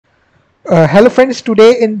Hello friends,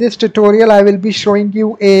 today in this tutorial I will be showing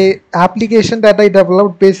you a application that I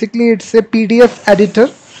developed. Basically it's a PDF editor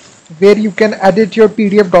where you can edit your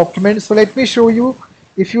PDF documents. So let me show you.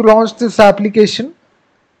 If you launch this application,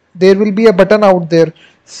 there will be a button out there.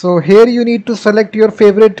 So here you need to select your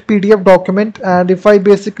favorite PDF document, and if I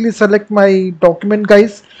basically select my document,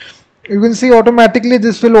 guys, you will see automatically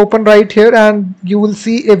this will open right here, and you will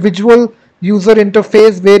see a visual user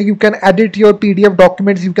interface where you can edit your PDF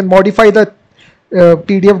documents. You can modify the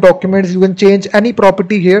PDF documents, you can change any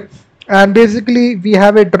property here, and basically we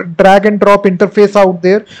have a drag and drop interface out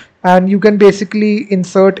there, and you can basically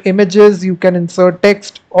insert images, you can insert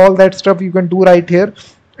text, all that stuff you can do right here.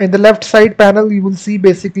 In the left side panel you will see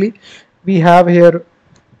basically we have here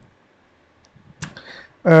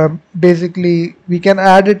basically we can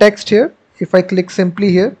add a text here. If I click simply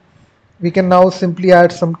here, we can now simply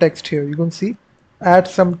add some text here. You can see add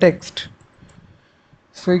some text.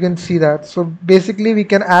 So you can see that. So basically we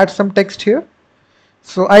can add some text here.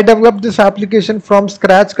 So I developed this application from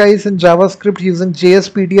scratch, guys, in JavaScript using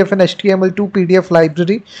jsPDF and HTML2PDF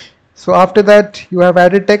library. So after that you have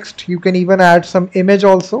added text. You can even add some image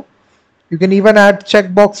also. You can even add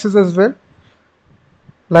checkboxes as well,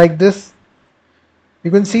 like this.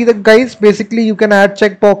 You can see that, guys, basically you can add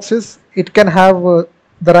checkboxes. It can have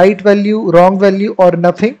the right value, wrong value, or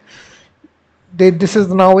nothing. This is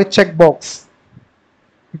now a checkbox.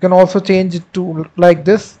 You can also change it to like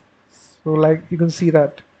this. So like you can see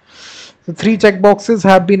that. So 3 checkboxes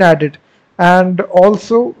have been added, and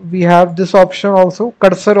also we have this option also,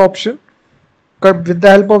 cursor option. With the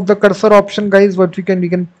help of the cursor option, guys, what we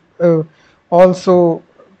can also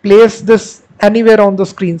place this anywhere on the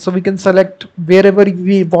screen. So we can select wherever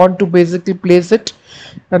we want to basically place it,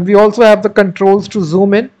 and we also have the controls to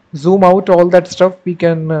zoom in, zoom out, all that stuff. We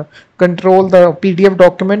can control the PDF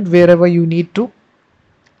document wherever you need to.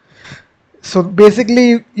 So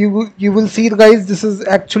basically you will see, guys, this is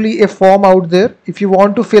actually a form out there. If you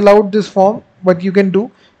want to fill out this form, what you can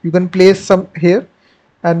do, you can place some here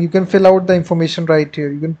and you can fill out the information right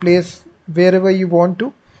here. You can place wherever you want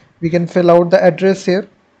to. We can fill out the address here.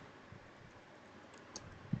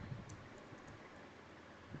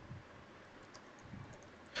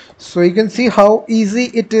 So you can see how easy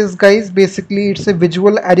it is, guys. Basically it's a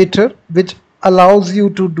visual editor which allows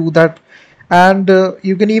you to do that, and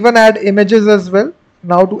you can even add images as well.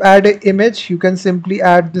 Now to add an image, you can simply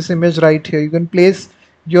add this image right here. You can place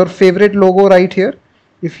your favorite logo right here.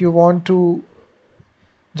 If you want to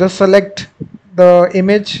just select the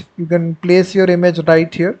image, you can place your image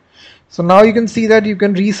right here. So now you can see that you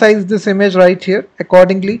can resize this image right here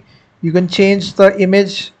accordingly. You can change the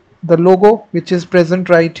image, the logo which is present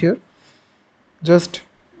right here. Just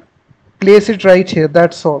place it right here,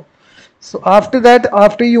 that's all. So after that,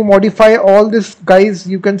 after you modify all this, guys,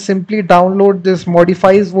 you can simply download this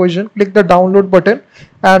modifies version. Click the download button,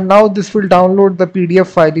 and now this will download the PDF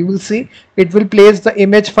file. You will see it will place the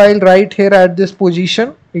image file right here at this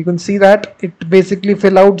position. You can see that it basically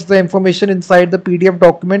fill out the information inside the PDF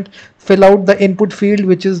document, fill out the input field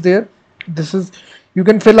which is there. This is, you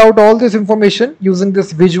can fill out all this information using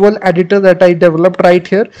this visual editor that I developed right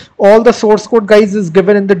here. All the source code, guys, is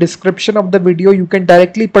given in the description of the video. You can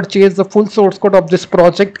directly purchase the full source code of this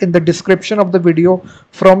project in the description of the video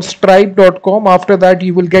from stripe.com. After that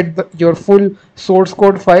you will get your full source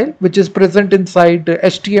code file which is present inside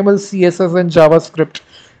HTML, CSS and JavaScript.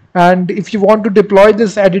 And if you want to deploy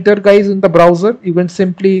this editor, guys, in the browser, you can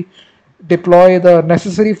simply deploy the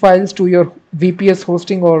necessary files to your VPS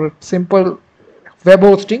hosting or simple web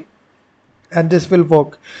hosting, and this will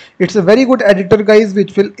work. It's a very good editor, guys,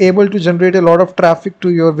 which will able to generate a lot of traffic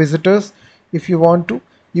to your visitors. If you want to,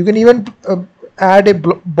 you can even add a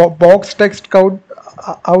box text code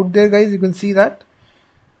out there, guys. You can see that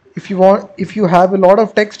if you want, if you have a lot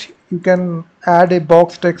of text, you can add a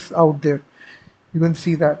box text out there. You can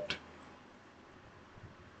see that.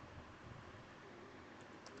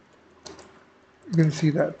 You can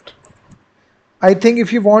see that. I think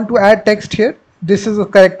if you want to add text here, this is the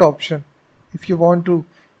correct option. If you want to,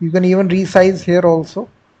 you can even resize here also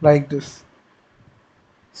like this.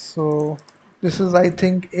 So this is, I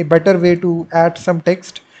think, a better way to add some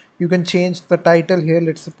text. You can change the title here.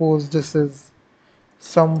 Let's suppose this is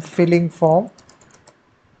some filling form.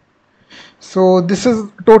 So this is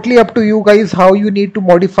totally up to you, guys, how you need to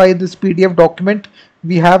modify this PDF document.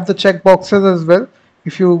 We have the checkboxes as well.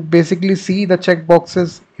 If you basically see the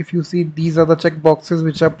checkboxes, if you see, these are the checkboxes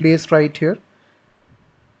which are placed right here,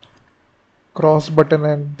 cross button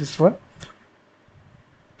and this one,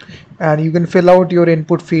 and you can fill out your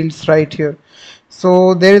input fields right here.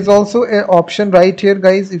 So there is also an option right here,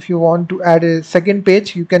 guys. If you want to add a second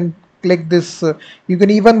page, you can click this. You can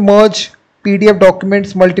even merge PDF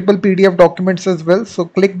documents, multiple PDF documents as well. So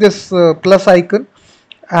click this plus icon,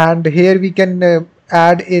 and here we can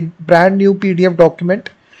add a brand new PDF document.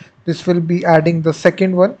 This will be adding the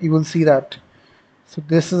second one. You will see that. So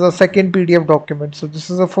this is a second PDF document. So this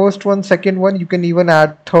is the first one, second one. You can even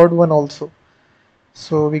add third one also.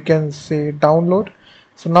 So we can say download.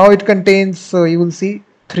 So now it contains, you will see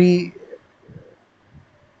three.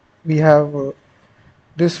 We have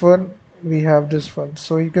this one, we have this one.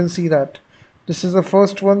 So you can see that this is the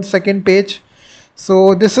first one, second page.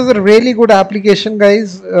 So this is a really good application,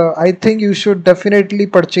 guys. I think you should definitely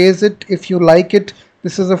purchase it if you like it.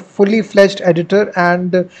 This is a fully fledged editor,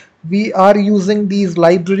 and we are using these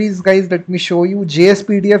libraries, guys. Let me show you.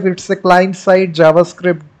 jsPDF, it's a client side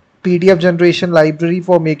JavaScript PDF generation library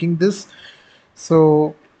for making this.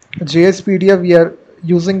 So jsPDF, we are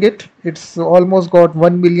using it. It's almost got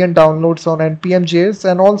 1 million downloads on npm.js,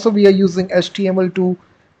 and also we are using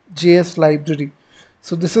HTML2.js library.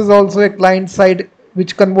 So this is also a client side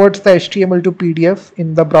which converts the HTML to PDF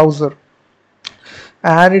in the browser.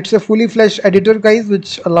 And it's a fully fledged editor, guys,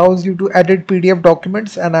 which allows you to edit PDF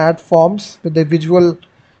documents and add forms with the visual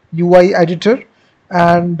UI editor,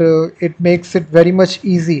 and it makes it very much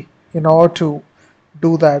easy in order to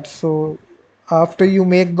do that. So after you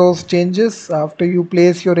make those changes, after you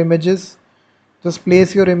place your images, just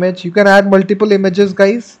place your image. You can add multiple images,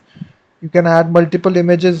 guys. You can add multiple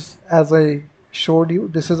images as I showed you.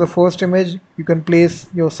 This is the first image. You can place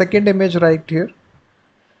your second image right here.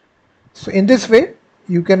 So in this way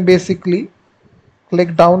you can basically click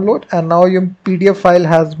download, and now your PDF file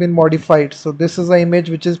has been modified. So this is the image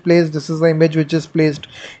which is placed, this is the image which is placed.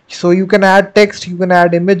 So you can add text, you can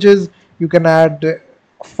add images, you can add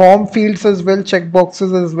form fields as well,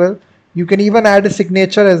 checkboxes as well. You can even add a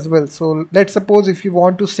signature as well. So let's suppose if you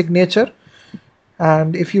want to signature,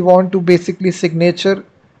 and if you want to basically signature,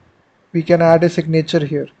 we can add a signature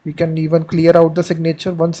here. We can even clear out the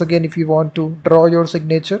signature once again if you want to draw your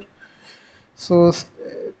signature. So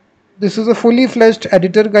this is a fully fledged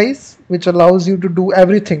editor, guys, which allows you to do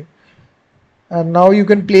everything. And now you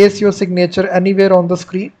can place your signature anywhere on the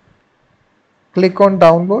screen. Click on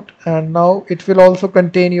download, and now it will also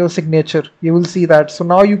contain your signature. You will see that. So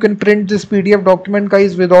now you can print this PDF document,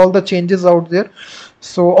 guys, with all the changes out there.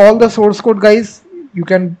 So all the source code, guys, you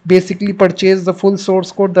can basically purchase the full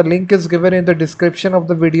source code. The link is given in the description of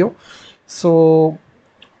the video. So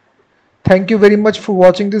thank you very much for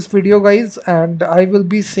watching this video, guys, and I will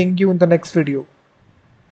be seeing you in the next video.